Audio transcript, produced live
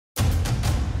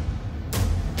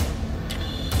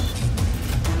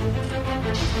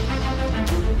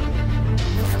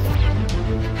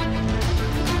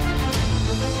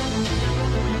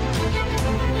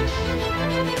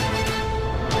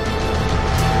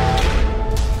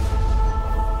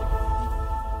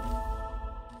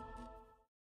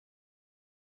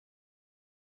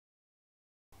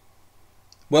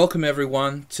Welcome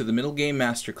everyone to the Middlegame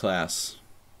Masterclass.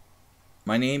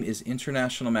 My name is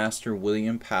International Master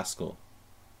IM Paschall.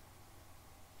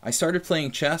 I started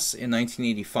playing chess in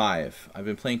 1985. I've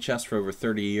been playing chess for over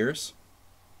 30 years,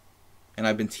 and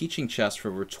I've been teaching chess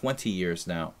for over 20 years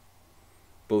now,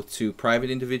 both to private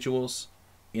individuals,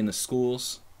 in the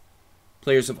schools,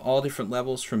 players of all different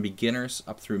levels from beginners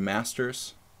up through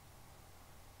masters.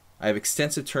 I have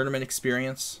extensive tournament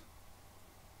experience,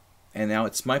 and now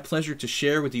it's my pleasure to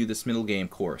share with you this middle game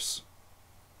course.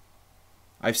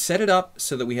 I've set it up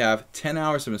so that we have 10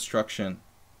 hours of instruction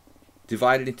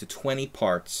divided into 20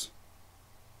 parts.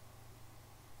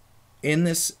 In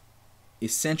this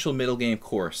essential middle game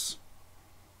course,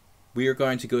 we are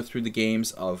going to go through the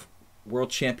games of world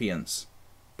champions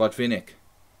Botvinnik,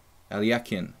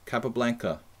 Alekhine,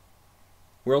 Capablanca,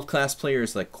 world-class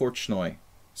players like Korchnoi,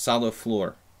 Salo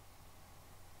Floor,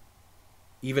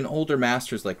 even older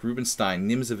masters like Rubinstein,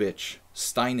 Nimzovich,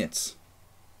 Steinitz.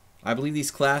 I believe these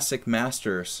classic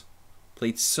masters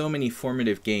played so many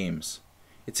formative games.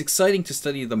 It's exciting to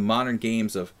study the modern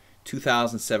games of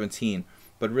 2017,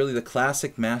 but really the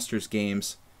classic masters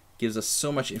games gives us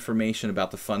so much information about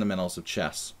the fundamentals of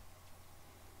chess.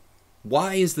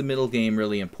 Why is the middle game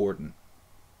really important?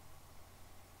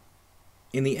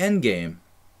 In the end game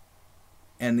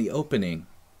and the opening,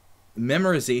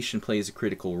 memorization plays a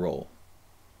critical role.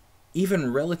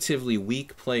 Even relatively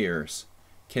weak players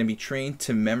can be trained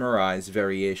to memorize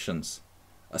variations,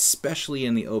 especially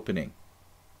in the opening.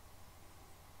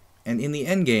 And in the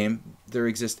endgame, there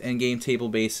exist endgame table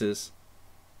bases,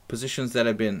 positions that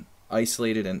have been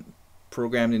isolated and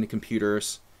programmed into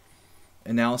computers.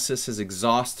 Analysis has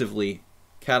exhaustively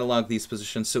cataloged these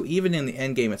positions, so even in the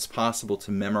endgame it's possible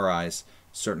to memorize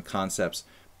certain concepts.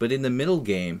 But in the middle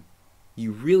game,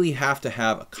 you really have to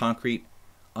have a concrete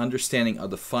understanding of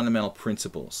the fundamental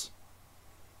principles.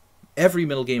 Every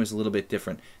middle game is a little bit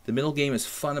different. The middle game is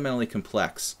fundamentally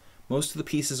complex. Most of the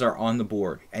pieces are on the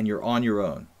board and you're on your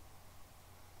own.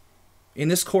 In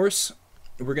this course,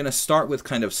 we're going to start with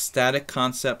kind of static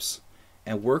concepts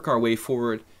and work our way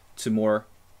forward to more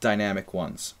dynamic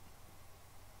ones.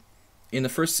 In the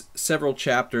first several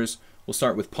chapters, we'll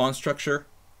start with pawn structure,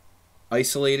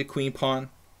 isolated queen pawn,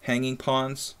 hanging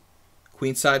pawns,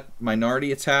 queenside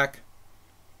minority attack,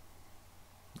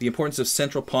 the importance of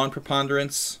central pawn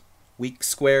preponderance, weak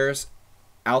squares,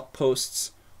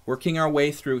 outposts, working our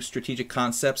way through strategic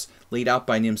concepts laid out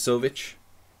by Nimzovich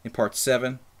in part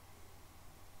 7,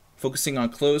 focusing on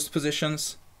closed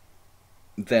positions,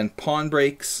 then pawn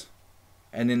breaks,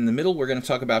 and in the middle we're going to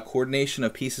talk about coordination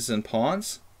of pieces and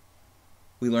pawns.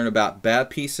 We learn about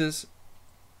bad pieces,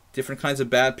 different kinds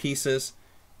of bad pieces,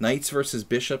 knights versus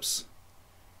bishops,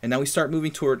 and now we start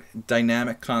moving toward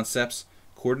dynamic concepts,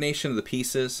 coordination of the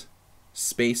pieces,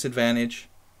 space advantage,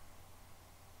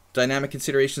 dynamic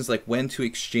considerations like when to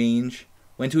exchange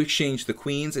the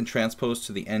queens and transpose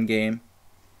to the endgame.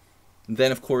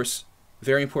 Then, of course,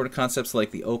 very important concepts like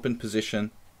the open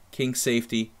position, king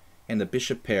safety, and the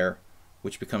bishop pair,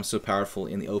 which becomes so powerful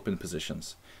in the open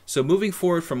positions. So moving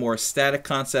forward from more static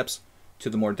concepts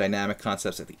to the more dynamic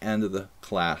concepts at the end of the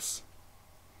class.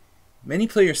 Many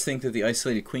players think that the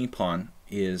isolated queen pawn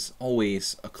is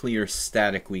always a clear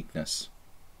static weakness.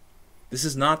 This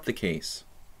is not the case.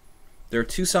 There are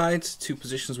two sides to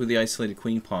positions with the isolated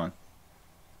queen pawn.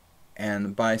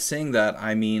 And by saying that,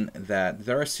 I mean that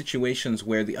there are situations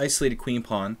where the isolated queen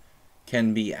pawn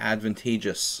can be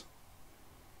advantageous.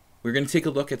 We're going to take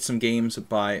a look at some games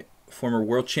by former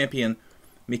world champion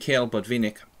Mikhail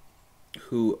Botvinnik,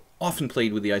 who often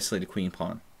played with the isolated queen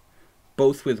pawn,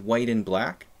 both with white and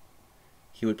black.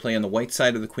 He would play on the white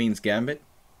side of the queen's gambit,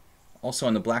 also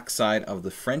on the black side of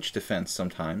the French defense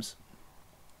sometimes.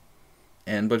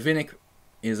 And Botvinnik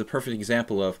is a perfect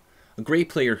example of a great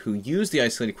player who used the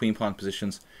isolated queen pawn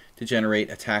positions to generate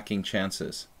attacking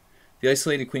chances. The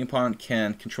isolated queen pawn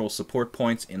can control support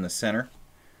points in the center.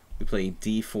 We play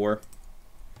d4.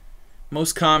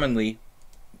 Most commonly,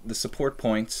 the support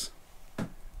points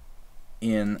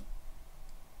in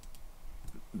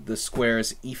the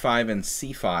squares e5 and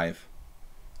c5,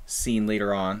 seen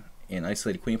later on in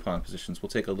isolated queen pawn positions. We'll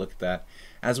take a look at that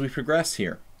as we progress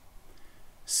here.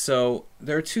 So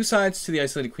there are two sides to the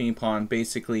isolated queen pawn.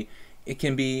 Basically, it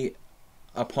can be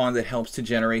a pawn that helps to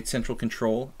generate central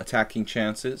control, attacking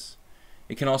chances.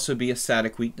 It can also be a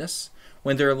static weakness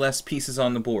when there are less pieces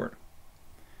on the board.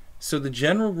 So the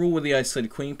general rule with the isolated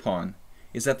queen pawn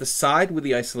is that the side with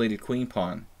the isolated queen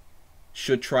pawn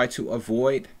should try to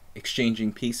avoid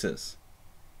exchanging pieces.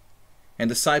 And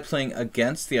the side playing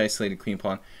against the isolated queen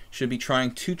pawn should be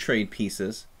trying to trade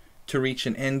pieces to reach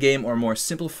an endgame or more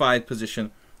simplified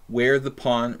position where the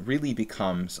pawn really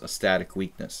becomes a static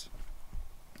weakness.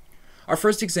 Our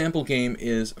first example game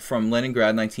is from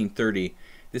Leningrad 1930.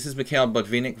 This is Mikhail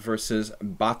Botvinnik versus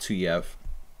Batuyev.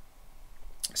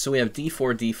 So we have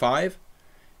d4, d5,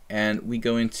 and we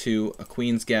go into a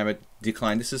queen's gambit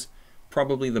decline. This is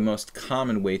probably the most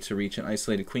common way to reach an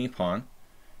isolated queen pawn.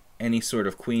 Any sort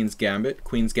of queen's gambit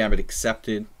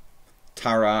accepted,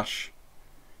 Tarash.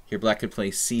 Here black could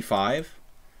play c5.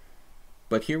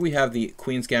 But here we have the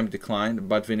queen's gambit declined,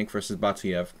 Botvinnik versus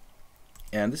Batuyev.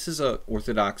 And this is an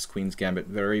orthodox queen's gambit,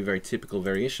 very, very typical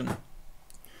variation.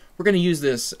 We're going to use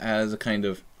this as a kind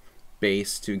of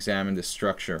base to examine this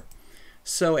structure.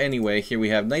 So anyway, here we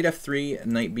have knight f3,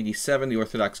 knight bd7, the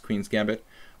orthodox queen's gambit.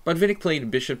 Botvinnik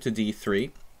played bishop to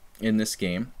d3 in this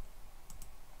game.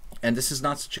 And this is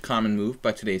not such a common move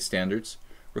by today's standards.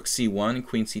 Rook c1 and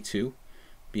queen c2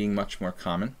 being much more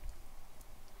common.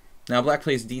 Now black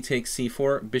plays d takes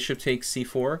c4, bishop takes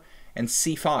c4, and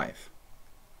c5.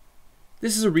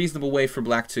 This is a reasonable way for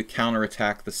black to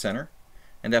counterattack the center.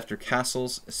 And after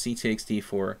castles, c takes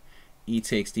d4, e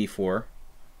takes d4,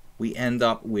 we end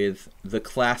up with the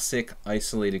classic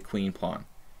isolated queen pawn.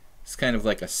 It's kind of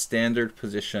like a standard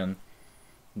position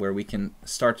where we can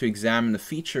start to examine the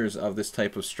features of this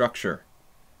type of structure.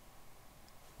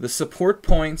 The support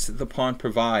points the pawn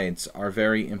provides are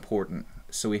very important.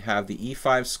 So we have the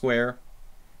e5 square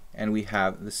and we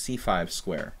have the c5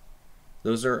 square.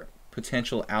 Those are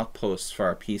potential outposts for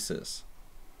our pieces.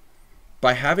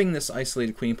 By having this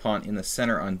isolated queen pawn in the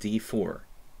center on d4,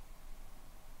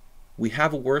 we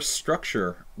have a worse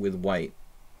structure with white,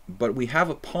 but we have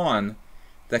a pawn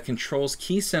that controls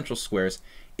key central squares.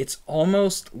 It's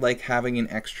almost like having an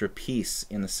extra piece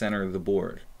in the center of the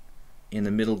board in the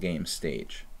middle game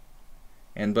stage.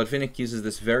 And Botvinnik uses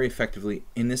this very effectively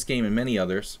in this game and many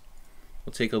others.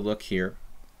 We'll take a look here.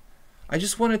 I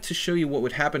just wanted to show you what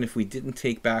would happen if we didn't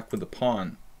take back with the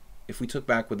pawn. If we took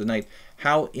back with the knight,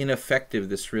 how ineffective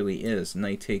this really is.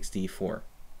 Knight takes d4.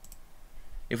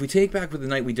 If we take back with the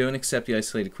knight, we don't accept the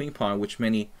isolated queen pawn, which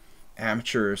many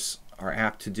amateurs are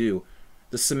apt to do.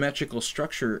 The symmetrical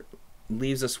structure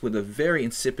leaves us with a very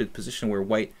insipid position where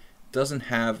white doesn't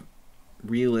have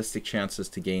realistic chances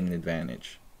to gain an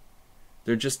advantage.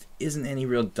 There just isn't any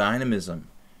real dynamism,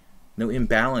 no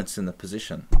imbalance in the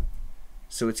position.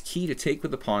 So it's key to take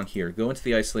with the pawn here, go into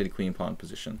the isolated queen pawn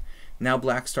position. Now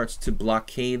black starts to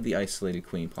blockade the isolated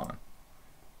queen pawn.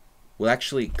 We'll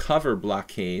actually cover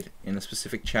blockade in a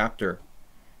specific chapter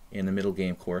in the middle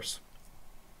game course.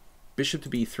 Bishop to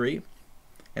b3,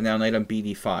 and now knight on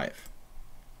bd5.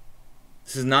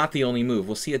 This is not the only move.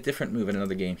 We'll see a different move in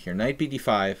another game here. Knight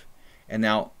bd5, and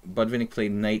now Botvinnik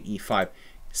played knight e5.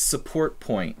 Support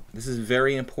point. This is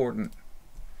very important.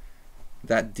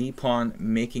 That d-pawn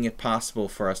making it possible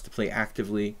for us to play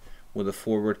actively with a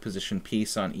forward position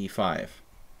piece on e5.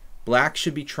 Black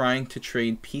should be trying to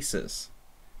trade pieces,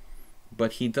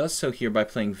 but he does so here by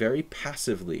playing very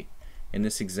passively in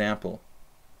this example.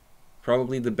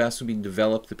 Probably the best would be to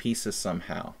develop the pieces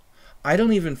somehow. I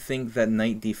don't even think that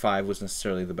knight d5 was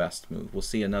necessarily the best move. We'll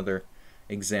see another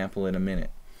example in a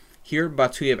minute. Here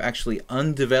Batuyev actually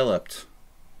undeveloped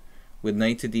with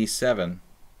knight to d7,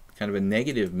 kind of a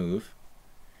negative move,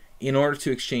 in order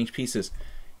to exchange pieces.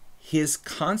 His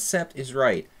concept is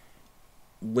right.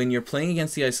 When you're playing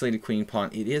against the isolated queen pawn,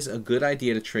 it is a good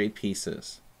idea to trade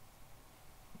pieces.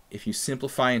 If you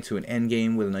simplify into an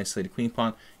endgame with an isolated queen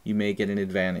pawn, you may get an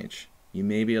advantage. You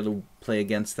may be able to play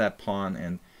against that pawn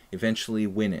and eventually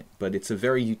win it. But it's a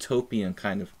very utopian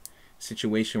kind of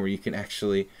situation where you can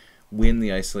actually win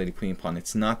the isolated queen pawn.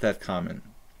 It's not that common.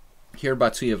 Here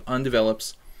Batuyev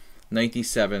undevelops knight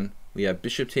d7. We have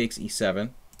bishop takes e7.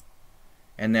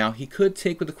 And now he could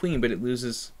take with the queen, but it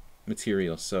loses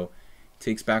material. So he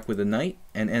takes back with the knight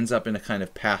and ends up in a kind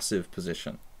of passive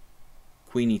position.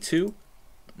 Queen e2,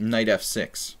 knight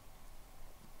f6.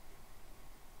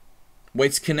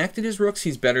 White's connected his rooks.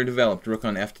 He's better developed. Rook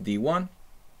on f to d1,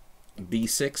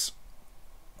 b6.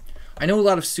 I know a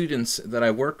lot of students that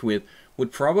I worked with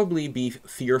would probably be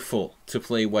fearful to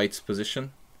play white's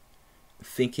position,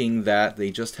 thinking that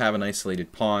they just have an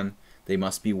isolated pawn, they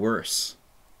must be worse.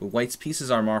 But white's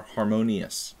pieces are more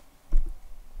harmonious.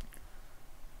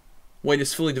 White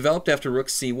is fully developed after rook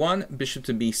c1, bishop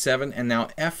to b7, and now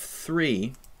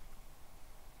f3,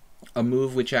 a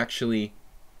move which actually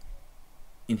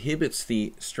inhibits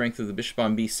the strength of the bishop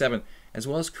on b7, as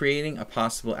well as creating a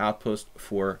possible outpost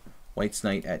for white's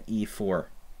knight at e4.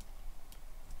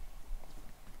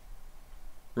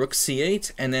 Rook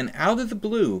c8, and then out of the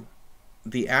blue,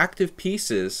 the active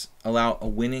pieces allow a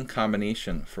winning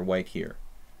combination for white here.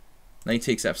 Knight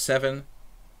takes f7,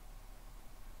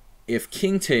 if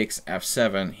king takes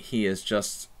f7, he is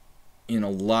just in a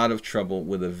lot of trouble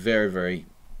with a very, very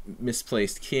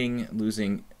misplaced king,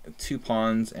 losing 2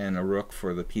 pawns and a rook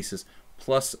for the pieces,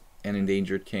 plus an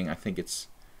endangered king. I think it's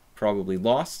probably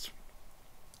lost.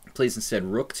 Plays instead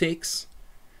rook takes,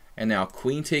 and now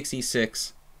queen takes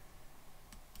e6,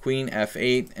 queen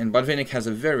f8, and Botvinnik has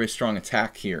a very, very strong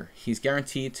attack here. He's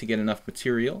guaranteed to get enough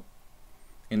material,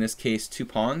 in this case 2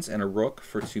 pawns and a rook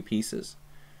for 2 pieces,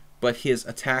 but his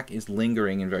attack is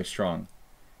lingering and very strong.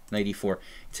 Knight e4.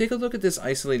 Take a look at this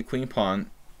isolated queen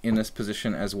pawn in this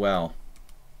position as well.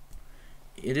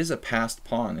 It is a passed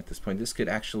pawn at this point. This could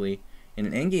actually, in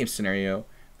an endgame scenario,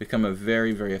 become a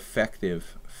very, very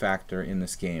effective factor in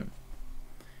this game.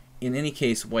 In any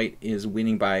case, white is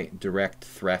winning by direct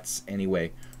threats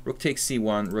anyway. Rook takes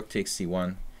c1, rook takes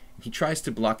c1. He tries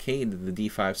to blockade the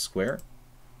d5 square.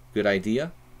 Good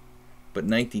idea. But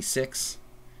knight d6,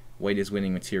 white is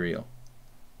winning material.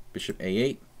 Bishop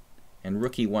a8 and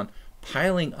rook e1,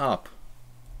 piling up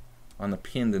on the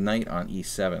pinned knight on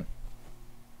e7.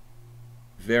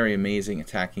 Very amazing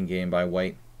attacking game by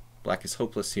white. Black is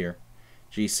hopeless here.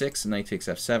 g6, knight takes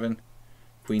f7,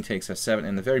 queen takes f7,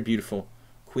 and the very beautiful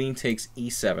queen takes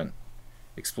e7,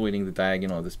 exploiting the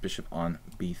diagonal of this bishop on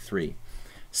b3.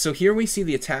 So here we see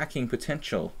the attacking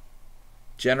potential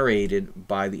generated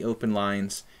by the open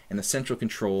lines and the central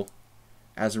control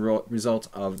as a result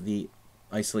of the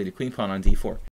isolated queen pawn on d4.